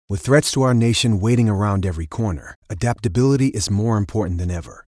With threats to our nation waiting around every corner, adaptability is more important than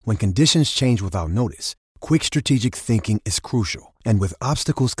ever. When conditions change without notice, quick strategic thinking is crucial. And with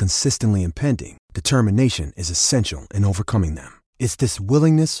obstacles consistently impending, determination is essential in overcoming them. It's this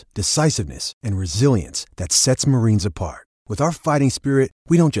willingness, decisiveness, and resilience that sets Marines apart. With our fighting spirit,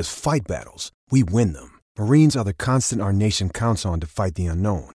 we don't just fight battles, we win them. Marines are the constant our nation counts on to fight the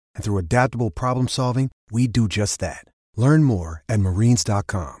unknown. And through adaptable problem solving, we do just that. Learn more at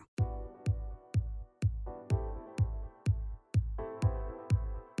marines.com.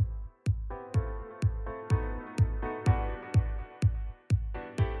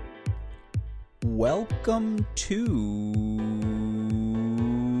 Welcome to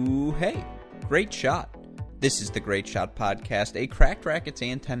Great Shot. This is the Great Shot Podcast, a Cracked Racquets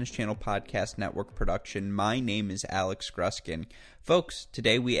and Tennis Channel Podcast Network production. My name is Alex Gruskin. Folks,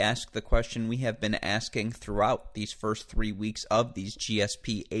 today we ask the question we have been asking throughout these first 3 weeks of these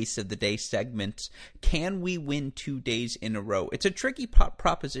GSP Ace of the Day segments. Can we win 2 days in a row? It's a tricky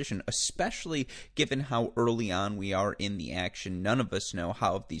proposition, especially given how early on we are in the action. None of us know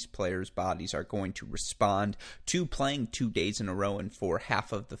how these players' bodies are going to respond to playing 2 days in a row, and for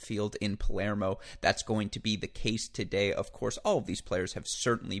half of the field in Palermo, that's going to be the case today. Of course, all of these players have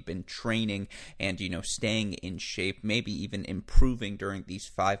certainly been training and, staying in shape, maybe even improving during these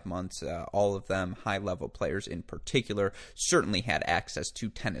 5 months. All of them, high-level players in particular, certainly had access to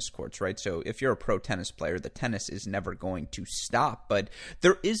tennis courts, right? So if you're a pro tennis player, the tennis is never going to stop, but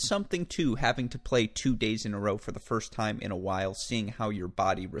there is something to having to play 2 days in a row for the first time in a while, seeing how your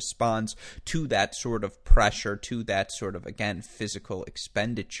body responds to that sort of pressure, to that sort of, again, physical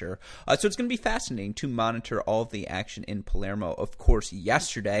expenditure. So it's going to be fascinating to monitor all of the action in Palermo. Of course,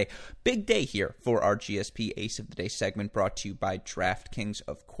 yesterday, big day here for our GSP Ace of the Day segment, brought to you by DraftKings.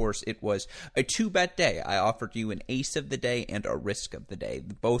 Of course, it was a 2-bet day. I offered you an Ace of the Day and a Risk of the Day,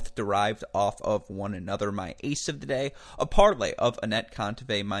 both derived off of one another. My Ace of the Day, a parlay of Anett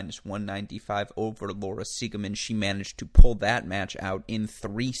Kontaveit minus 195 over Laura Siegemund. She managed to pull that match out in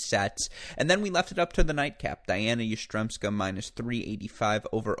 3 sets. And then we left it up to the nightcap. Diana Yastremska minus 385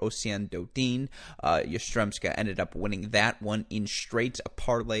 over Oceane Dodin. Yastremska ended up winning that one in straights. A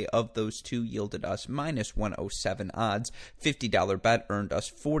parlay of those two yielded us minus 107 odds. $50 bet earned us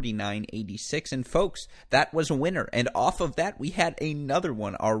 $49.86, and folks, that was a winner. And off of that, we had another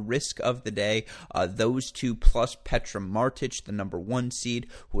one, our Risk of the Day. Those two plus Petra Martic, the number 1 seed,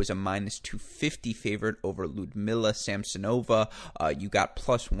 who was a minus 250 favorite over Ludmila Samsonova. You got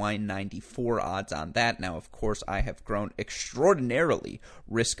plus 194 odds on that. Now, of course, I have grown extraordinarily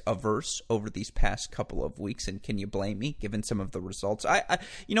risk averse over these past couple of weeks, and can you blame me, given some of the results?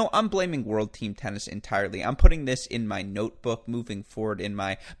 I'm blaming World Team Tennis entirely. I'm putting this in my notebook moving forward, in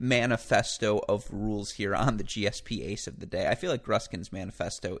my manifesto of rules here on the GSP Ace of the Day. I feel like Gruskin's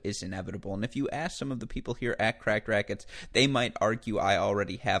manifesto is inevitable, and if you ask some of the people here at Cracked Racquets, they might argue I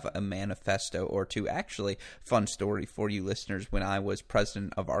already have a manifesto or two. Actually, fun story for you listeners, when I was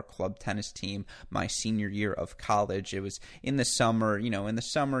president of our club tennis team my senior year of college, it was in the summer. In the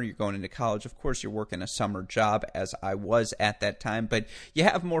summer, you're going into college. Of course, you're working a summer job, as I was at that time, but you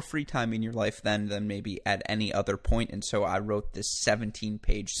have more free time in your life then than maybe at any other point, and so I wrote this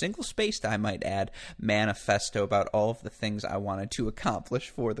 17-page, single-spaced, I might add, manifesto about all of the things I wanted to accomplish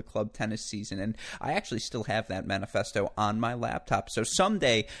for the club tennis season, and I actually still have that manifesto on my laptop, so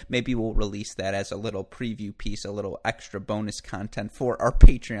someday maybe we'll release that as a little preview piece, a little extra bonus content for our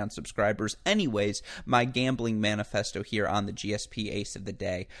Patreon subscribers. Anyways, my gambling manifesto here on the GSP Ace of the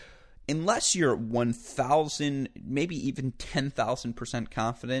Day. Unless you're 1,000, maybe even 10,000%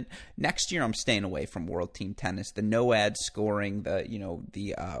 confident, next year I'm staying away from World Team Tennis. The no ad scoring,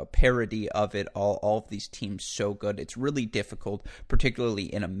 the parody of it, all of these teams so good. It's really difficult, particularly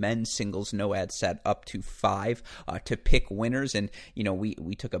in a men's singles no ad set up to 5, to pick winners. And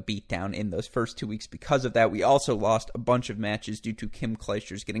we took a beat down in those first 2 weeks because of that. We also lost a bunch of matches due to Kim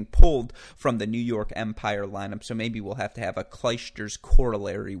Clijsters getting pulled from the New York Empire lineup. So maybe we'll have to have a Clijsters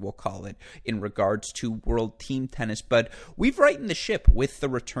corollary, we'll call it, in regards to World Team Tennis. But we've righted the ship with the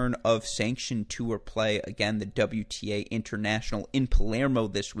return of sanctioned tour play. Again, the WTA International in Palermo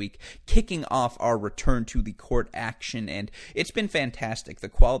this week, kicking off our return to the court action, and it's been fantastic. The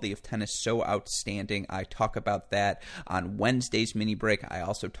quality of tennis so outstanding. I talk about that on Wednesday's mini break. I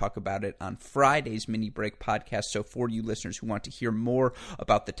also talk about it on Friday's mini break podcast. So for you listeners who want to hear more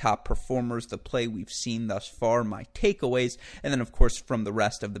about the top performers, the play we've seen thus far, my takeaways, and then of course from the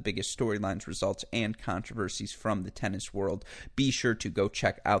rest of the biggest biggest storylines, results, and controversies from the tennis world. Be sure to go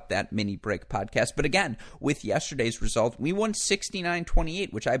check out that mini break podcast. But again, with yesterday's result, we won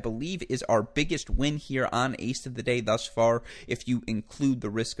 69-28, which I believe is our biggest win here on Ace of the Day thus far, if you include the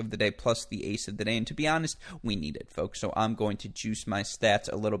risk of the day plus the ace of the day. And to be honest, we need it, folks. So I'm going to juice my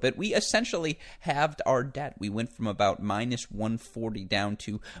stats a little bit. We essentially halved our debt. We went from about minus $140 down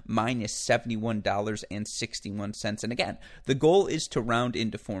to minus $71.61. And again, the goal is to round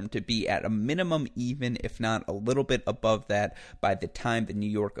into form, to be at a minimum even, if not a little bit above that, by the time the New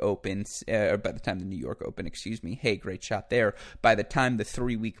York Open, hey, great shot there, by the time the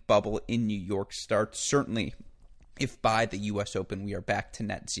 3-week bubble in New York starts. Certainly, if by the U.S. Open we are back to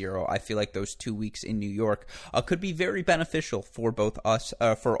net zero, I feel like those 2 weeks in New York could be very beneficial for both us,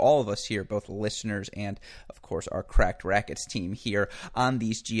 for all of us here, both listeners and, of course, our Cracked Rackets team here on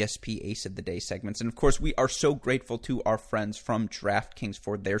these GSP Ace of the Day segments. And, of course, we are so grateful to our friends from DraftKings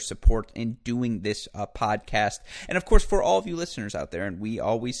for their support in doing this podcast. And, of course, for all of you listeners out there, and we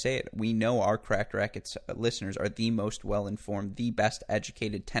always say it, we know our Cracked Rackets listeners are the most well-informed, the best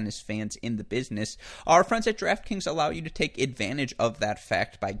educated tennis fans in the business. Our friends at DraftKings allow you to take advantage of that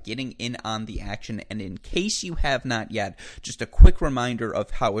fact by getting in on the action. And in case you have not yet, just a quick reminder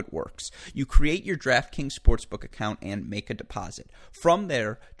of how it works. You create your DraftKings Sportsbook account and make a deposit. From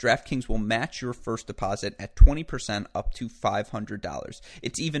there, DraftKings will match your first deposit at 20% up to $500.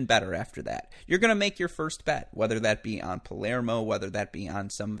 It's even better after that. You're going to make your first bet, whether that be on Palermo, whether that be on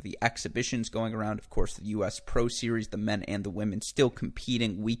some of the exhibitions going around. Of course, the U.S. Pro Series, the men and the women still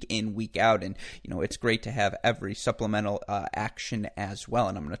competing week in, week out. And, it's great to have every supplemental action as well,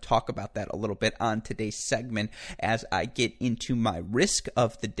 and I'm going to talk about that a little bit on today's segment as I get into my risk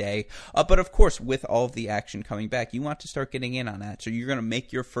of the day. But of course, with all of the action coming back, you want to start getting in on that, so you're going to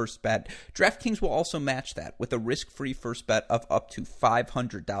make your first bet. DraftKings will also match that with a risk-free first bet of up to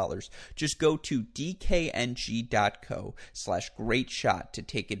 $500. Just go to dkng.co/greatshot to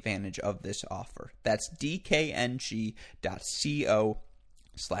take advantage of this offer. That's dkng.co/greatshot.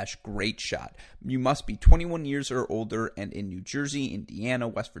 You must be 21 years or older and in New Jersey, Indiana,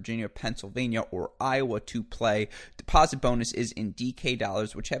 West Virginia, Pennsylvania, or Iowa to play. Deposit bonus is in DK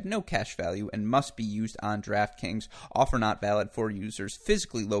dollars, which have no cash value and must be used on DraftKings. Offer not valid for users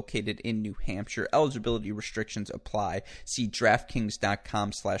physically located in New Hampshire. Eligibility restrictions apply. See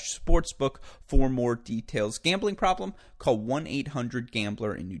DraftKings.com/sportsbook for more details. Gambling problem? Call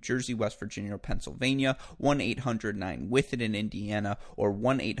 1-800-GAMBLER in New Jersey, West Virginia, or Pennsylvania, 1-800-9-WITH-IT in Indiana, or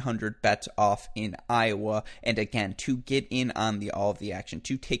 1-800-BETS-OFF in Iowa. And again, to get in on all of the action,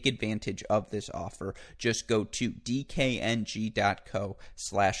 to take advantage of this offer, just go to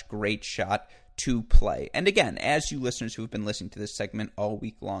dkng.co/greatshot to play. And again, as you listeners who have been listening to this segment all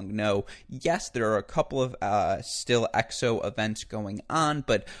week long know, yes, there are a couple of still EXO events going on,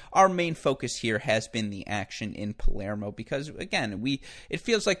 but our main focus here has been the action in Palermo because, again, it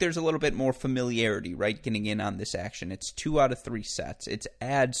feels like there's a little bit more familiarity, right, getting in on this action. It's 2 out of 3 sets. It's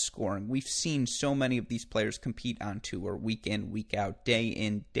ad scoring. We've seen so many of these players compete on tour week in, week out, day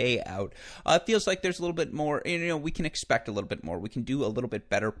in, day out. It feels like there's a little bit more, we can expect a little bit more. We can do a little bit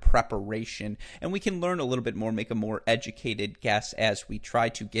better preparation, and we can learn a little bit more, make a more educated guess as we try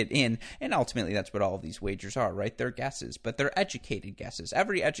to get in. And ultimately, that's what all of these wagers are, right? They're guesses, but they're educated guesses.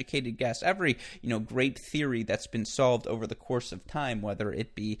 Every educated guess, every, great theory that's been solved over the course of time, whether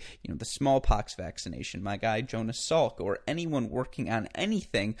it be, the smallpox vaccination, my guy Jonas Salk, or anyone working on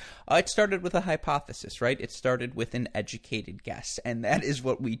anything, it started with a hypothesis, right? It started with an educated guess, and that is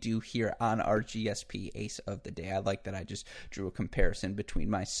what we do here on our GSP Ace of the Day. I like that I just drew a comparison between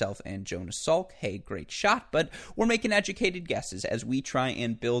myself and Jonas Salk. Hey, great shot, but we're making educated guesses as we try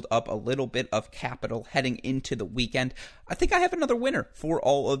and build up a little bit of capital heading into the weekend. I think I have another winner for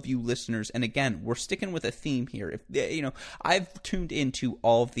all of you listeners, and again, we're sticking with a theme here. I've tuned into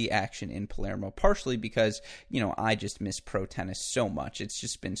all of the action in Palermo, partially because, I just miss pro tennis so much. It's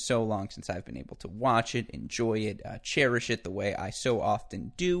just been so long since I've been able to watch it, enjoy it, cherish it the way I so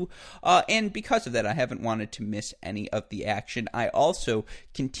often do, and because of that, I haven't wanted to miss any of the action. I also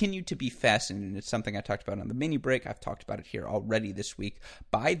continue to be fascinated, and it's something I talked about on the mini break. I've talked about it here already this week,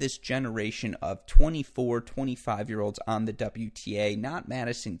 by this generation of 24, 25-year-olds on the WTA, not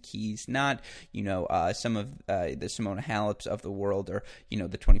Madison Keys, not, some of the Simona Haleps of the world, or,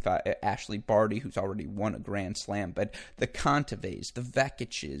 the 25, Ashley Barty, who's already won a Grand Slam, but the Kontaveits, the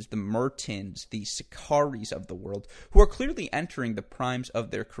Vekiches, the Mertens, the Sakaris of the world, who are clearly entering the primes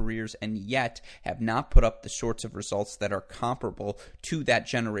of their careers and yet have not put up the sorts of results that are comparable to that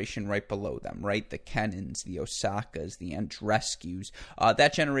generation right below below them, right? The Kennons, the Osakas, the Andreescus.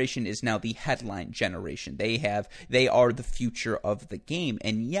 That generation is now the headline generation. They are the future of the game,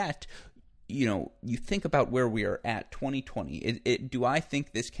 and yet, you think about where we are at, 2020. Do I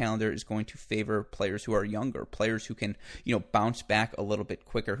think this calendar is going to favor players who are younger, players who can, bounce back a little bit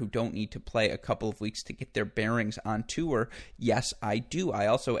quicker, who don't need to play a couple of weeks to get their bearings on tour? Yes, I do. I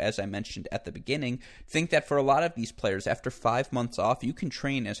also, as I mentioned at the beginning, think that for a lot of these players, after 5 months off, you can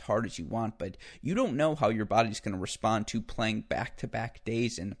train as hard as you want, but you don't know how your body's going to respond to playing back-to-back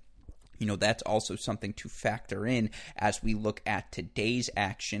days, and that's also something to factor in as we look at today's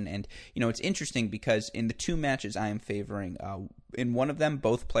action. And, it's interesting because in the two matches I am favoring, in one of them,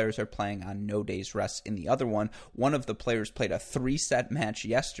 both players are playing on no days rest. In the other one of the players played a 3-set match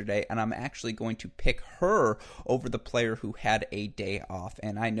yesterday, and I'm actually going to pick her over the player who had a day off.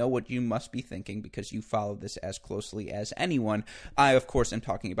 And I know what you must be thinking because you follow this as closely as anyone. I, of course, am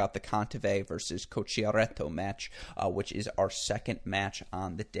talking about the Kontaveit versus Cocciaretto match, which is our second match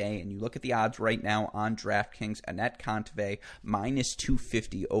on the day. And you look at the odds right now on DraftKings, Anett Kontaveit minus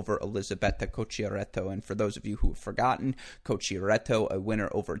 250 over Elisabetta Cocciaretto. And for those of you who have forgotten, Cocciaretto, a winner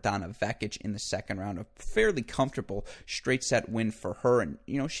over Donna Vekic in the second round, a fairly comfortable straight set win for her, and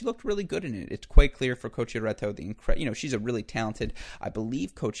she looked really good in it. It's quite clear for Cocciaretto she's a really talented, I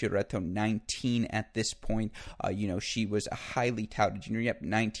believe Cocciaretto 19 at this point. She was a highly touted junior. Yep,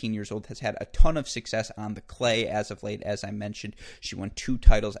 19 years old, has had a ton of success on the clay as of late. As I mentioned, she won 2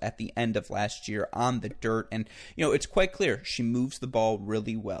 titles at the end of last year on the dirt, and it's quite clear she moves the ball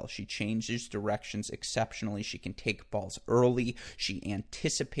really well. She changes directions exceptionally. She can take balls early. She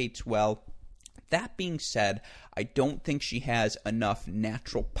anticipates well. That being said, I don't think she has enough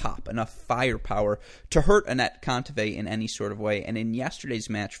natural pop, enough firepower to hurt Anett Kontaveit in any sort of way. And in yesterday's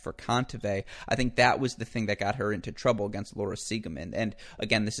match for Kontaveit, I think that was the thing that got her into trouble against Laura Siegemund. And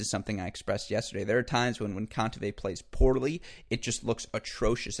again, this is something I expressed yesterday. There are times when Kontaveit plays poorly, it just looks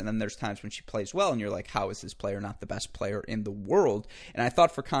atrocious. And then there's times when she plays well, and you're like, how is this player not the best player in the world? And I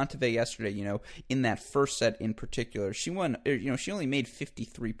thought for Kontaveit yesterday, in that first set in particular, she won, she only made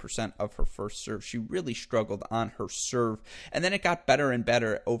 53% of her first serve. She really struggled on her serve, and then it got better and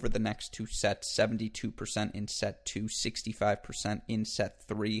better over the next 2 sets, 72% in set 2, 65% in set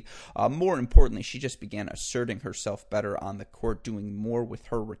 3. More importantly, she just began asserting herself better on the court, doing more with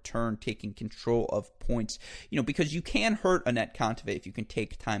her return, taking control of points, because you can hurt Anett Kontaveit if you can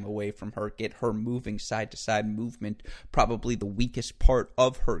take time away from her, get her moving side to side movement, probably the weakest part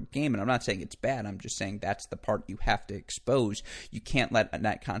of her game. And I'm not saying it's bad, I'm just saying that's the part you have to expose. You can't let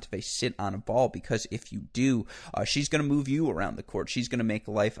Anett Kontaveit sit on a ball, because if you do, she's going to move you around the court. She's going to make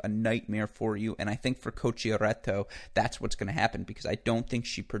life a nightmare for you. And I think for Cocciaretto, that's what's going to happen, because I don't think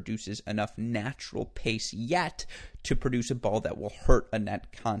she produces enough natural pace yet to produce a ball that will hurt Anett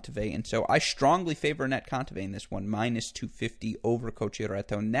Kontaveit. And so I strongly favor Anett Kontaveit in this one, minus 250 over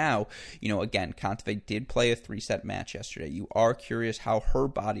Cocciaretto. Now, again, Kontaveit did play a 3-set match yesterday. You are curious how her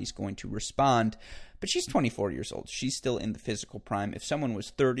body's going to respond. But she's 24 years old. She's still in the physical prime. If someone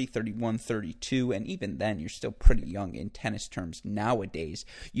was 30, 31, 32, and even then you're still pretty young in tennis terms nowadays,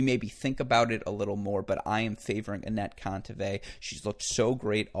 you maybe think about it a little more, but I am favoring Anett Kontaveit. She's looked so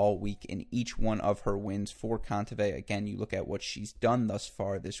great all week in each one of her wins for Kontaveit. Again, you look at what she's done thus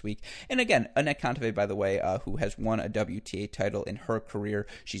far this week. And again, Anett Kontaveit, by the way, who has won a WTA title in her career.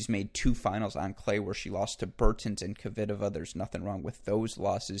 She's made 2 finals on clay where she lost to Bertens and Kvitova. There's nothing wrong with those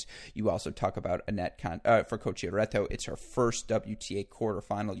losses. You also talk about Anett for Cocciaretto. It's her first WTA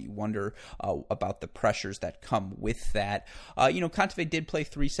quarterfinal. You wonder about the pressures that come with that. Kontaveit did play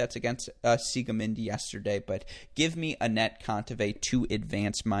 3 sets against Siegemund yesterday, but give me Anett Kontaveit to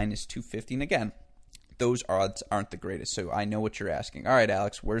advance minus 250. And again, those odds aren't the greatest, so I know what you're asking. All right,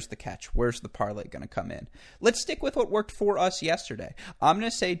 Alex, where's the catch? Where's the parlay going to come in? Let's stick with what worked for us yesterday. I'm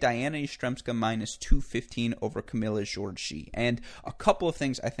going to say Diana Yastremska minus 215 over Camila Giorgi. And a couple of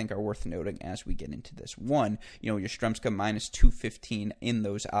things I think are worth noting as we get into this. One, Yastremska minus 215 in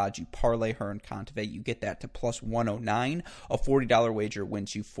those odds. You parlay her and Kontaveit, you get that to plus 109. A $40 wager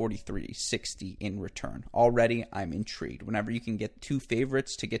wins you $43.60 in return. Already, I'm intrigued. Whenever you can get 2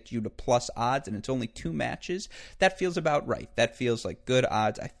 favorites to get you to plus odds, and it's only 2 matches, that feels about right. That feels like good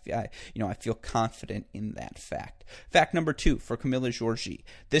odds. I feel confident in that fact. Fact number 2 for Camila Giorgi.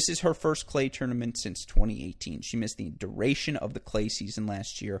 This is her first clay tournament since 2018. She missed the duration of the clay season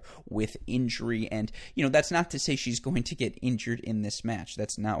last year with injury, and that's not to say she's going to get injured in this match.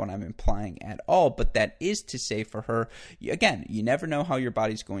 That's not what I'm implying at all, but that is to say for her, again, you never know how your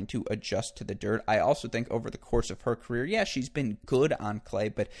body's going to adjust to the dirt. I also think over the course of her career, she's been good on clay,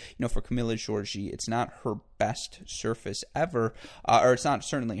 but for Camila Giorgi, it's not not her best surface ever, or it's not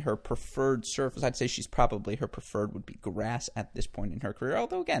certainly her preferred surface. I'd say she's probably, her preferred would be grass at this point in her career.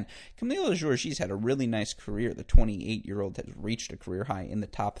 Although, again, Camila Giorgi's had a really nice career. The 28-year-old has reached a career high in the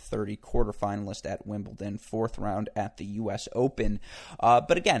top 30, quarterfinalist at Wimbledon, 4th round at the U.S. Open.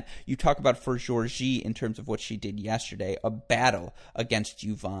 But again, you talk about for Giorgi in terms of what she did yesterday, a battle against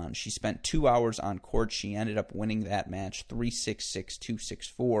Yvonne. She spent 2 hours on court. She ended up winning that match 3-6-6,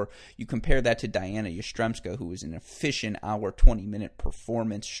 2-6-4. You compare that to Diana Yastremska, who was an efficient hour, 20-minute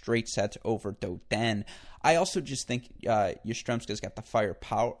performance, straight sets over Dodin. I also just think Yastremska's got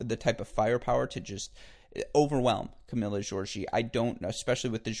the type of firepower to just overwhelm Camila Giorgi. I don't know, especially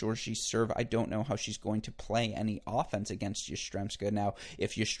with the Giorgi serve, I don't know how she's going to play any offense against Yastremska. Now,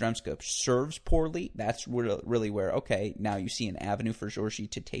 if Yastremska serves poorly, that's really where, okay, now you see an avenue for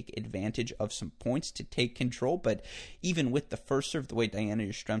Giorgi to take advantage of some points, to take control. But even with the first serve, the way Diana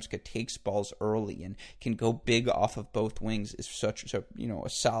Yastremska takes balls early and can go big off of both wings is such a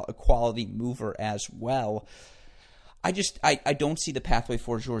solid, quality mover as well. I don't see the pathway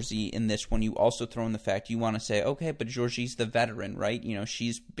for Giorgi in this when you also throw in the fact you want to say, okay, but Giorgi's the veteran, right?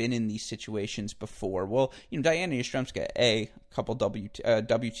 She's been in these situations before. Well, Diana Yastremska, A, couple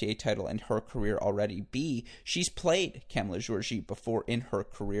WTA title in her career already. B, she's played Camila Giorgi before in her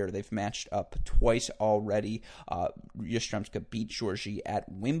career. They've matched up twice already. Yastremska beat Giorgi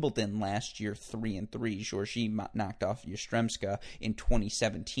at Wimbledon last year 3-3. Giorgi knocked off Yastremska in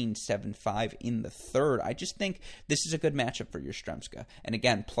 2017 7-5 in the third. I just think this is a good matchup for Yastremska. And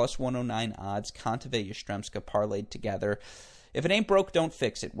again, plus 109 odds, Kontaveit Yastremska parlayed together. If it ain't broke, don't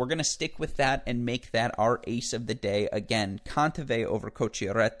fix it. We're going to stick with that and make that our ace of the day. Again, Kontaveit over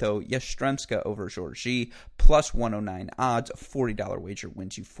Cocchiaretto, Yastremska over Giorgi, plus 109 odds. A $40 wager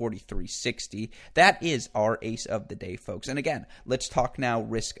wins you $43.60. That is our ace of the day, folks. And again, let's talk now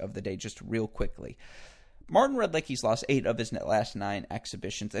risk of the day just real quickly. Martin Redlicky's lost 8 of his last 9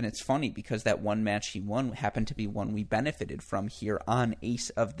 exhibitions, and it's funny because that one match he won happened to be one we benefited from here on Ace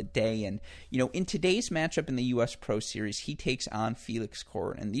of the Day. And, in today's matchup in the U.S. Pro Series, he takes on Felix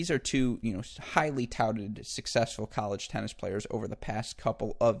Corrin, and these are two, highly touted, successful college tennis players over the past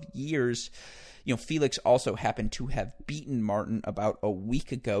couple of years. Felix also happened to have beaten Martin about a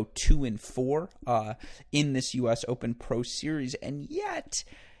week ago, 2-4 in this U.S. Open Pro Series, and yet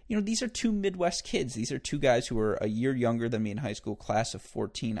these are two Midwest kids. These are two guys who are a year younger than me in high school, class of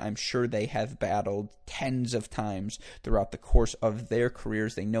 14. I'm sure they have battled tens of times throughout the course of their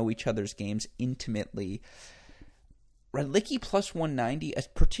careers. They know each other's games intimately. Redlicky plus 190,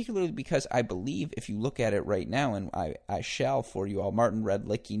 particularly because I believe, if you look at it right now, and I shall for you all, Martin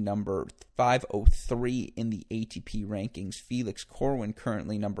Redlicky number 503 in the ATP rankings. Felix Corrin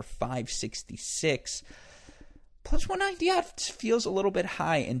currently number 566. Plus 190 feels a little bit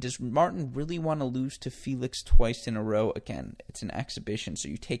high, and does Martin really want to lose to Felix twice in a row? Again, it's an exhibition, so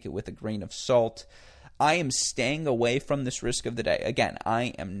you take it with a grain of salt. I am staying away from this risk of the day. Again,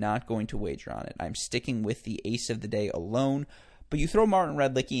 I am not going to wager on it. I'm sticking with the ace of the day alone. But you throw Martin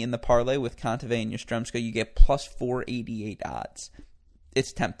Redlicky in the parlay with Kontaveit and Yastremska, you get plus 488 odds.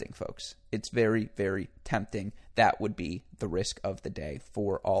 It's tempting, folks. It's very, very tempting. That would be the risk of the day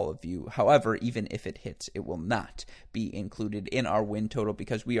for all of you. However, even if it hits, it will not be included in our win total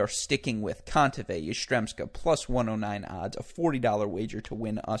because we are sticking with Kontaveit Yastremska plus 109 odds, a $40 wager to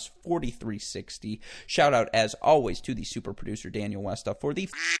win us $43.60. Shout out, as always, to the super producer Daniel Westoff for the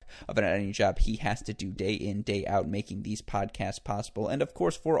of an editing job he has to do day in, day out, making these podcasts possible. And of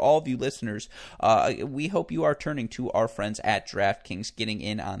course, for all of you listeners, we hope you are turning to our friends at DraftKings, getting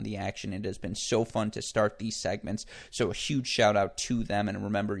in on the action. It has been so fun to start these segments, so a huge shout out to them. And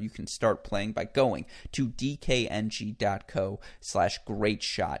remember, you can start playing by going to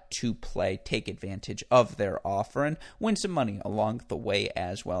dkng.co/greatshot to play, take advantage of their offer, and win some money along the way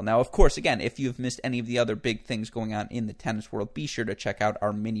as well. Now, of course, again, if you've missed any of the other big things going on in the tennis world, be sure to check out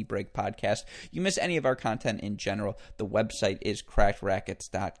our mini break podcast. You miss any of our content in general, the website is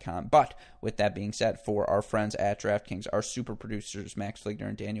crackedrackets.com. But with that being said, for our friends at DraftKings, our super producers Max Fligner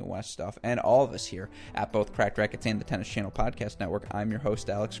and Daniel Westoff, and all of us here at both Cracked Rackets and the Tennis Channel Podcast Network, I'm your host,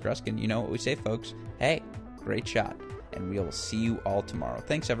 Alex Gruskin. You know what we say, folks. Hey, great shot. And we will see you all tomorrow.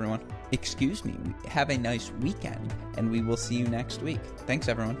 Thanks, everyone. Excuse me. Have a nice weekend, and we will see you next week. Thanks,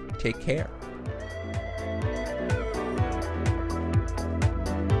 everyone. Take care.